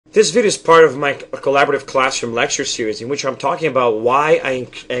This video is part of my collaborative classroom lecture series in which I'm talking about why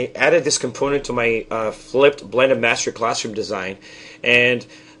I added this component to my flipped blended master classroom design. And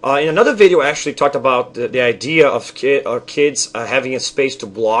in another video I actually talked about the idea of kids having a space to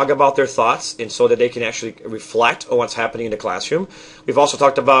blog about their thoughts and so that they can actually reflect on what's happening in the classroom. We've also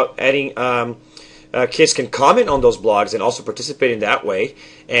talked about adding kids can comment on those blogs and also participate in that way,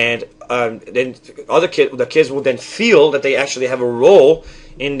 and then the kids will then feel that they actually have a role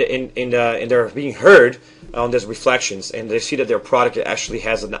in their being heard on those reflections, and they see that their product actually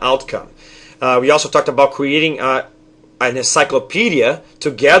has an outcome. We also talked about creating an encyclopedia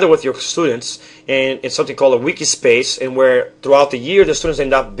together with your students in something called a wiki space, and where throughout the year the students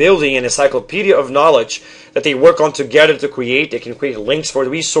end up building an encyclopedia of knowledge that they work on together to create. They can create links for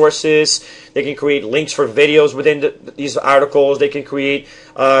resources, they can create links for videos within these articles, they can create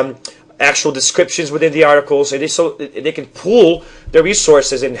actual descriptions within the articles, and so they can pool their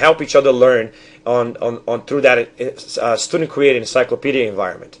resources and help each other learn on through that student created encyclopedia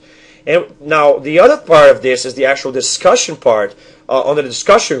environment. And now the other part of this is the actual discussion part on the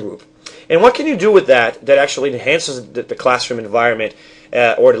discussion group. And what can you do with that actually enhances the classroom environment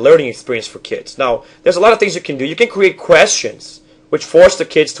or the learning experience for kids? Now, there's a lot of things you can do. You can create questions which force the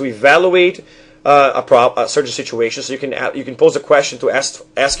kids to evaluate a certain situation. So you can pose a question to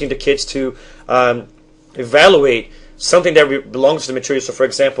asking the kids to evaluate something that belongs to the material. So, for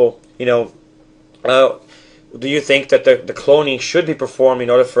example, do you think that the cloning should be performed in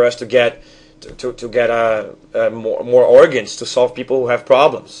order for us to get more organs to solve people who have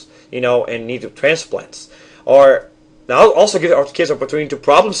problems, and need transplants? Or now also give our kids opportunity to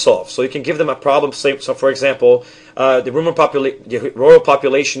problem solve. So you can give them a problem. So for example, the rural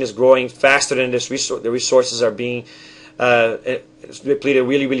population is growing faster than the resources are being depleted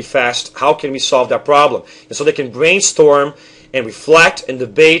really fast. How can we solve that problem? And so they can brainstorm and reflect and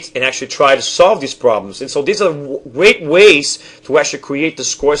debate and actually try to solve these problems. And so these are great ways to actually create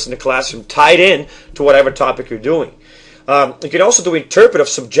discourse in the classroom tied in to whatever topic you're doing. You can also do interpretive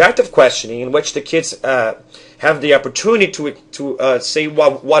subjective questioning, in which the kids have the opportunity to say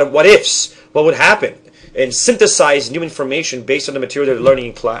what ifs, what would happen, and synthesize new information based on the material they're learning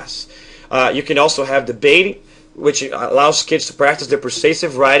in class. You can also have debating, which allows kids to practice their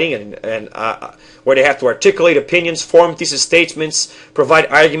persuasive writing, and where they have to articulate opinions, form thesis statements, provide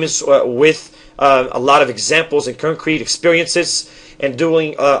arguments with a lot of examples and concrete experiences, and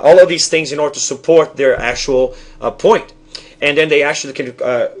doing all of these things in order to support their actual point. And then they actually can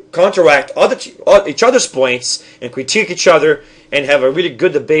counteract each other's points and critique each other and have a really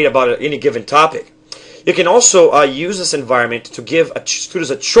good debate about any given topic. You can also use this environment to give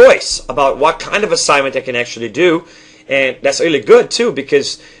students a choice about what kind of assignment they can actually do, and that's really good too,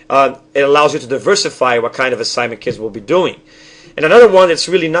 because it allows you to diversify what kind of assignment kids will be doing. And another one that's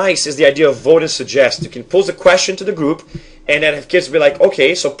really nice is the idea of vote and suggest. You can pose a question to the group, and then have kids be like,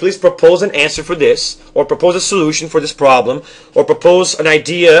 okay, so please propose an answer for this, or propose a solution for this problem, or propose an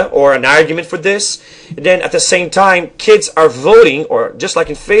idea or an argument for this. And then at the same time, kids are voting, or just like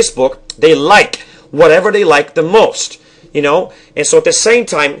in Facebook, they like whatever they like the most, and so at the same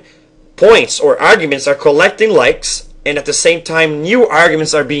time, points or arguments are collecting likes, and at the same time, new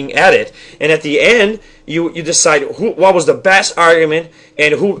arguments are being added, and at the end, you decide what was the best argument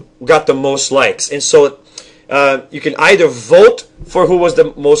and who got the most likes. And so you can either vote for who was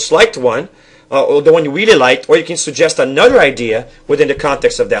the most liked one, or the one you really liked, or you can suggest another idea within the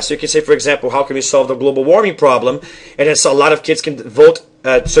context of that. So you can say, for example, how can we solve the global warming problem? And then so a lot of kids can vote,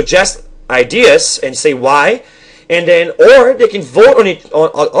 suggest ideas and say why, and then or they can vote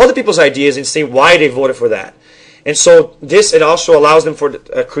on other people's ideas and say why they voted for that. And so it also allows them for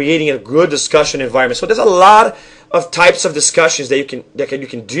creating a good discussion environment. So there's a lot of types of discussions that you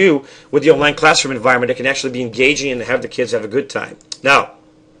can do with the online classroom environment that can actually be engaging and have the kids have a good time. Now,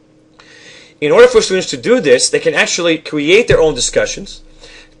 in order for students to do this, they can actually create their own discussions.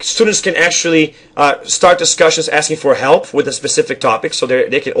 Students can actually start discussions asking for help with a specific topic, so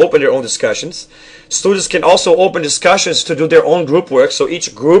they can open their own discussions. Students can also open discussions to do their own group work, so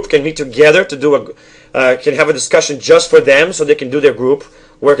each group can meet together to do can have a discussion just for them, so they can do their group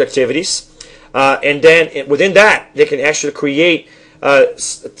work activities. And then within that, they can actually create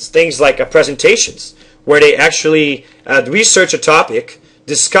things like presentations, where they actually research a topic,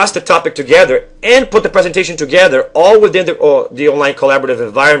 discuss the topic together, and put the presentation together, all within the online collaborative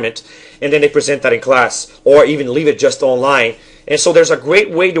environment, and then they present that in class, or even leave it just online. And so there's a great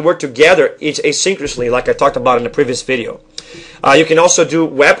way to work together asynchronously, like I talked about in the previous video. You can also do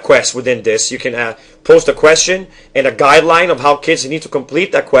web quests within this. You can post a question and a guideline of how kids need to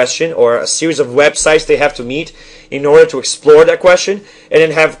complete that question, or a series of websites they have to meet in order to explore that question, and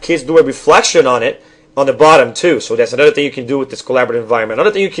then have kids do a reflection on it on the bottom too. So that's another thing you can do with this collaborative environment.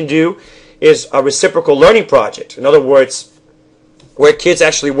 Another thing you can do is a reciprocal learning project. In other words, where kids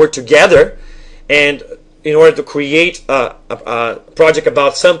actually work together and in order to create a project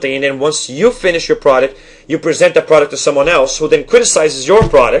about something, and then once you finish your product, you present that product to someone else who then criticizes your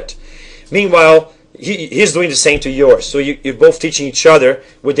product. Meanwhile, he's doing the same to yours. So you're both teaching each other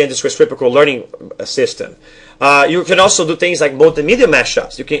within this reciprocal learning system. You can also do things like multimedia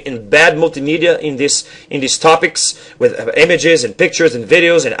mashups. You can embed multimedia in these topics with images and pictures and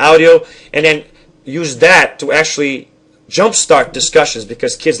videos and audio, and then use that to actually jumpstart discussions,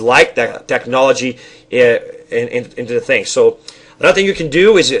 because kids like that technology into the thing. So another thing you can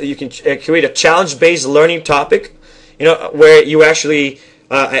do is you can create a challenge-based learning topic, where you actually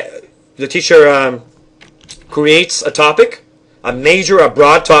the teacher creates a topic, a major, a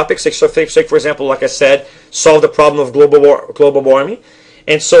broad topic. Say for example, like I said, solve the problem of global warming,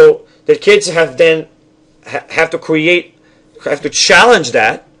 and so the kids have to challenge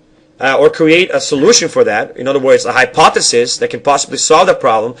that. Or create a solution for that. In other words, a hypothesis that can possibly solve the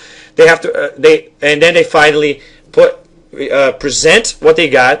problem. They have to and then they finally present what they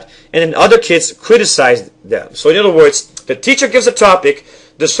got, and then other kids criticize them. So in other words, the teacher gives a topic,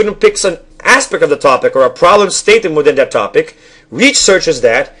 the student picks an aspect of the topic or a problem statement within that topic, researches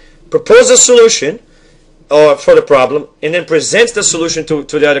that, proposes a solution for the problem, and then presents the solution to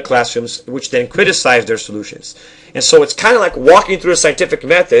the other classrooms, which then criticize their solutions. And so it's kind of like walking through a scientific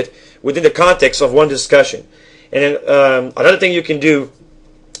method within the context of one discussion. And then another thing you can do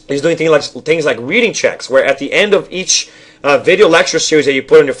is doing things like reading checks, where at the end of each video lecture series that you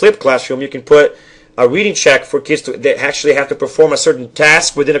put in your flipped classroom, you can put a reading check for kids they actually have to perform a certain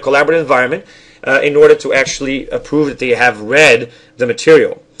task within a collaborative environment in order to actually prove that they have read the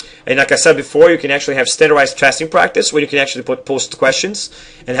material. And like I said before, you can actually have standardized testing practice, where you can actually post questions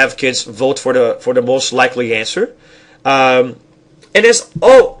and have kids vote for the most likely answer. And there's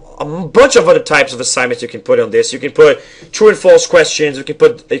a bunch of other types of assignments you can put on this. You can put true and false questions. You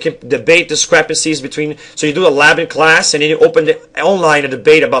can debate discrepancies between. So you do a lab in class, and then you open online a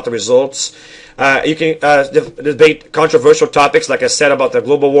debate about the results. You can debate controversial topics, like I said, about the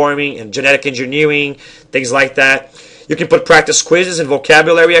global warming and genetic engineering, things like that. You can put practice quizzes and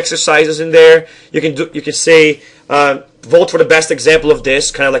vocabulary exercises in there. You can say vote for the best example of this,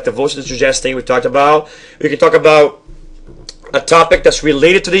 kind of like the vote to suggest thing we talked about. You can talk about a topic that's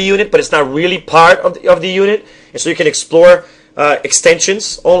related to the unit, but it's not really part of the unit, and so you can explore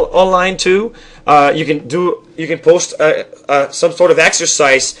extensions online too. You can post some sort of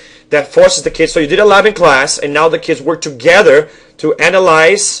exercise that forces the kids. So you did a lab in class, and now the kids work together to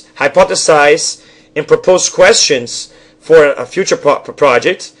analyze, hypothesize, and propose questions for a future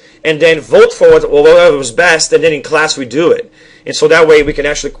project, and then vote for whatever was best, and then in class we do it. And so that way we can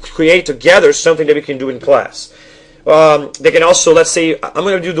actually create together something that we can do in class. They can also, let's say, I'm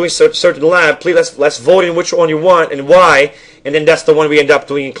going to be doing a certain lab, please let's vote in which one you want and why, and then that's the one we end up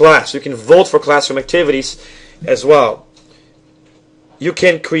doing in class. You can vote for classroom activities as well. You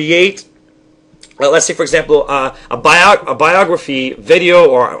can create, let's say, for example, a biography video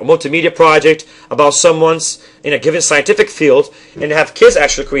or a multimedia project about someone's in a given scientific field, and have kids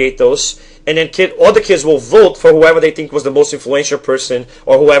actually create those, and then all the kids will vote for whoever they think was the most influential person,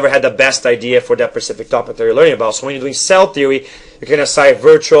 or whoever had the best idea for that specific topic that you're learning about. So when you're doing cell theory, you can assign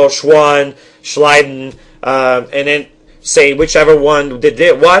Virchow, Schwann, Schleiden, and then say whichever one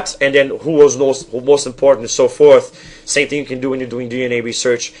did what, and then who was most important, and so forth. Same thing you can do when you're doing DNA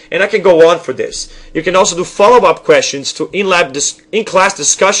research. And I can go on for this. You can also do follow-up questions to in-class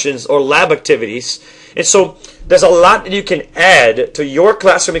discussions or lab activities. And so there's a lot that you can add to your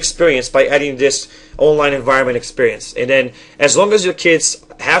classroom experience by adding this online environment experience. And then as long as your kids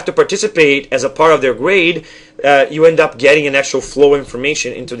have to participate as a part of their grade, you end up getting an actual flow of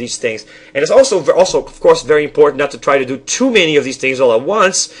information into these things. And it's also of course, very important not to try to do too many of these things all at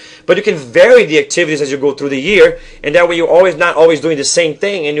once, but you can vary the activities as you go through the year, and that way you're not always doing the same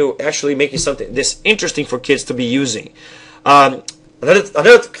thing, and you're actually making something this interesting for kids to be using.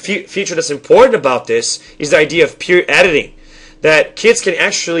 Another feature that's important about this is the idea of peer editing, that kids can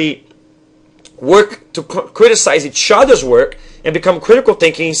actually work to criticize each other's work and become critical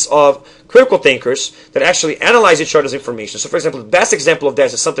thinkers that actually analyze each other's information. So for example, the best example of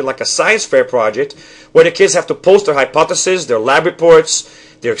that is something like a science fair project, where the kids have to post their hypotheses, their lab reports,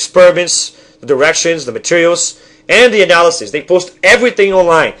 their experiments, the directions, the materials, and the analysis. They post everything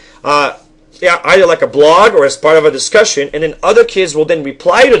online. either like a blog or as part of a discussion, and then other kids will then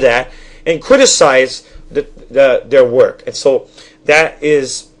reply to that and criticize their work. And so that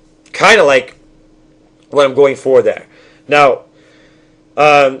is kind of like what I'm going for there. Now,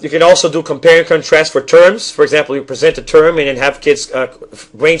 you can also do compare and contrast for terms. For example, you present a term and then have kids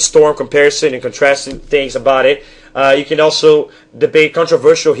brainstorm comparison and contrasting things about it. You can also debate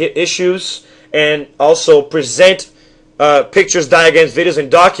controversial issues and also present pictures, diagrams, videos,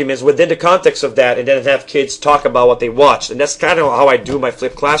 and documents within the context of that, and then have kids talk about what they watched. And that's kind of how I do my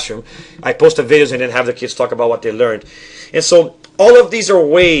flipped classroom. I post the videos and then have the kids talk about what they learned. And so all of these are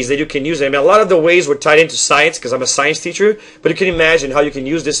ways that you can use it. I mean, a lot of the ways were tied into science because I'm a science teacher, but you can imagine how you can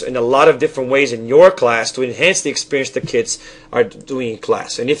use this in a lot of different ways in your class to enhance the experience the kids are doing in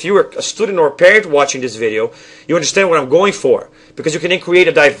class. And if you're a student or a parent watching this video, you understand what I'm going for, because you can then create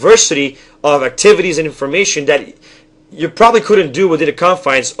a diversity of activities and information that you probably couldn't do within the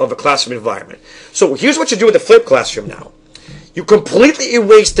confines of a classroom environment. So here's what you do with the flipped classroom now. You completely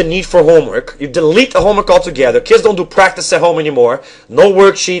erase the need for homework. You delete the homework altogether. Kids don't do practice at home anymore. No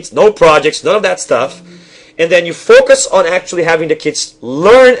worksheets, no projects, none of that stuff. And then you focus on actually having the kids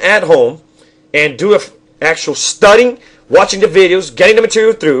learn at home and do actual studying, watching the videos, getting the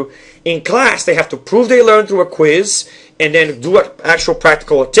material through. In class, they have to prove they learned through a quiz and then do actual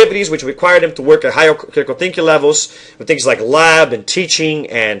practical activities which require them to work at higher critical thinking levels with things like lab and teaching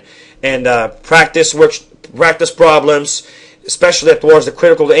and practice problems, especially towards the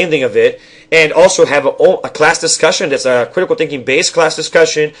critical ending of it, and also have a class discussion that's a critical thinking based class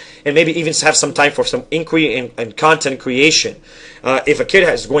discussion, and maybe even have some time for some inquiry and content creation. If a kid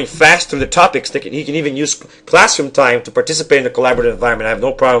is going fast through the topics, he can even use classroom time to participate in the collaborative environment. I have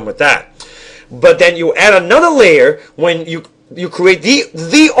no problem with that. But then you add another layer when you create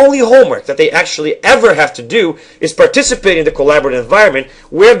the only homework that they actually ever have to do is participate in the collaborative environment,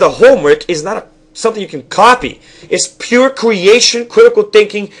 where the homework is not something you can copy. It's pure creation, critical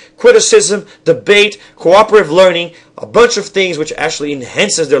thinking, criticism, debate, cooperative learning, a bunch of things which actually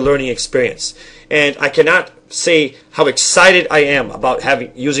enhances their learning experience. And I cannot say how excited I am about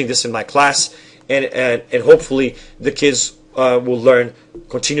using this in my class, and hopefully the kids will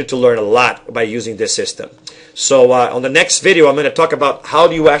continue to learn a lot by using this system. So on the next video, I'm going to talk about how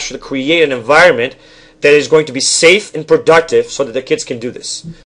do you actually create an environment that is going to be safe and productive so that the kids can do this.